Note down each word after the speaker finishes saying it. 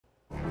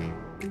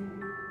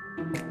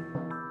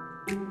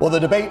Well, the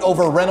debate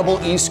over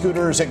rentable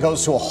e-scooters, it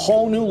goes to a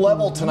whole new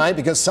level tonight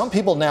because some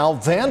people now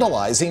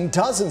vandalizing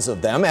dozens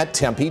of them at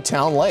Tempe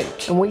Town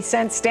Lake. And we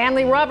sent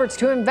Stanley Roberts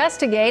to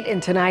investigate in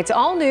tonight's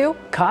all-new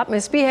Caught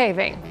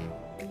Misbehaving.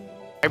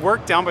 I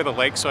work down by the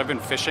lake, so I've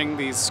been fishing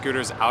these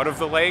scooters out of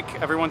the lake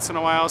every once in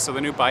a while, so the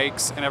new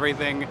bikes and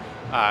everything.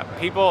 I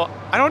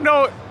don't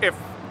know if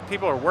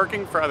people are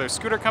working for other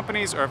scooter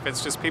companies or if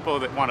it's just people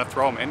that want to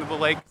throw them into the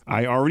lake.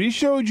 I already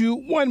showed you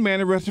one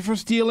man arrested for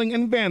stealing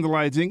and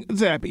vandalizing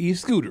Zap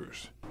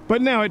e-scooters.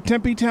 But now at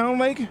Tempe Town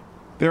Lake,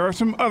 there are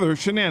some other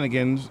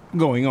shenanigans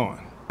going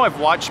on. I've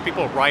watched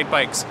people ride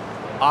bikes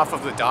off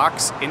of the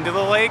docks into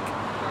the lake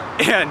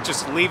and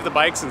just leave the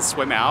bikes and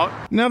swim out.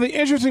 Now the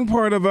interesting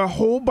part of a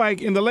whole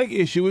bike in the lake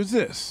issue is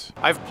this.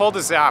 I've pulled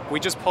a Zap. We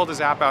just pulled a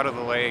Zap out of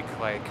the lake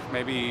like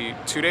maybe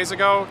 2 days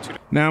ago.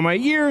 Now my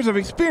years of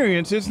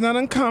experience, it's not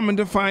uncommon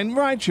to find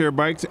rideshare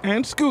bikes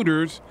and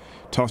scooters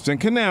tossed in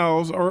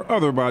canals or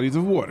other bodies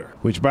of water,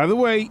 which by the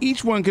way,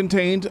 each one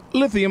contains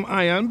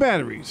lithium-ion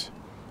batteries.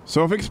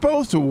 So if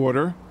exposed to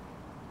water,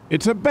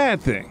 it's a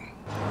bad thing.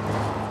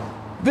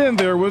 Then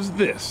there was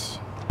this.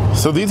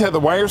 So these had the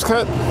wires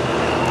cut?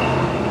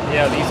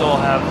 Yeah, these all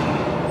have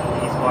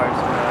these wires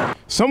cut.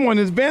 Someone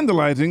is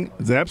vandalizing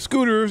Zap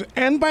scooters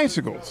and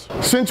bicycles.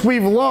 Since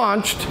we've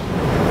launched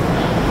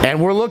and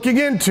we're looking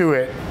into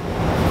it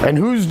and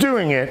who's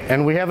doing it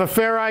and we have a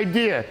fair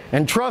idea,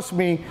 and trust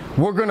me,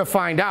 we're going to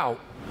find out.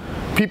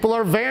 People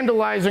are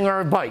vandalizing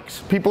our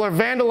bikes. People are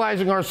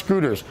vandalizing our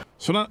scooters.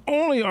 So not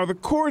only are the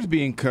cords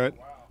being cut,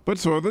 but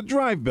so are the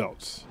drive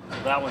belts.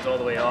 That one's all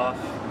the way off.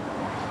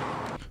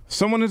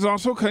 Someone is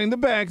also cutting the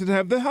bags that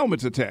have the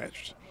helmets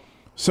attached.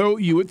 So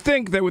you would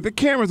think that with the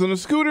cameras on the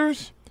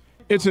scooters,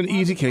 it's an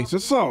easy case to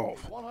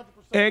solve.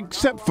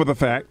 Except for the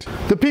fact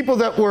the people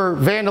that were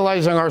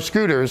vandalizing our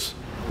scooters,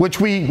 which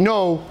we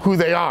know who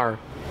they are,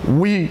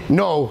 we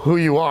know who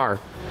you are.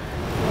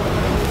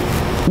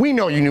 We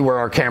know you knew where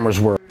our cameras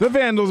were. The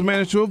vandals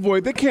managed to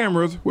avoid the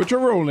cameras, which are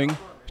rolling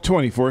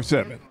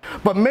 24/7.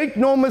 But make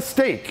no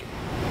mistake,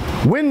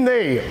 when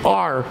they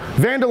are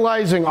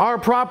vandalizing our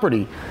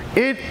property,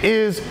 it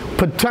is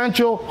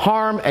potential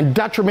harm and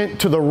detriment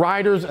to the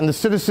riders and the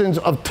citizens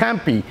of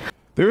Tempe.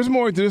 There's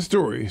more to the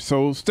story,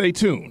 so stay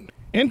tuned.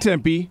 In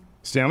Tempe,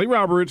 Stanley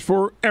Roberts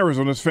for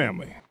Arizona's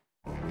Family.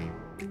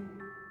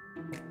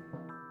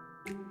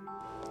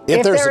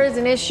 If there is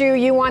an issue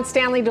you want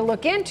Stanley to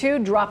look into,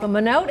 drop him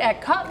a note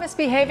at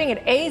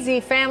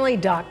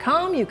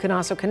caughtmisbehaving@azfamily.com. You can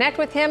also connect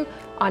with him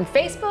on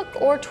Facebook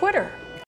or Twitter.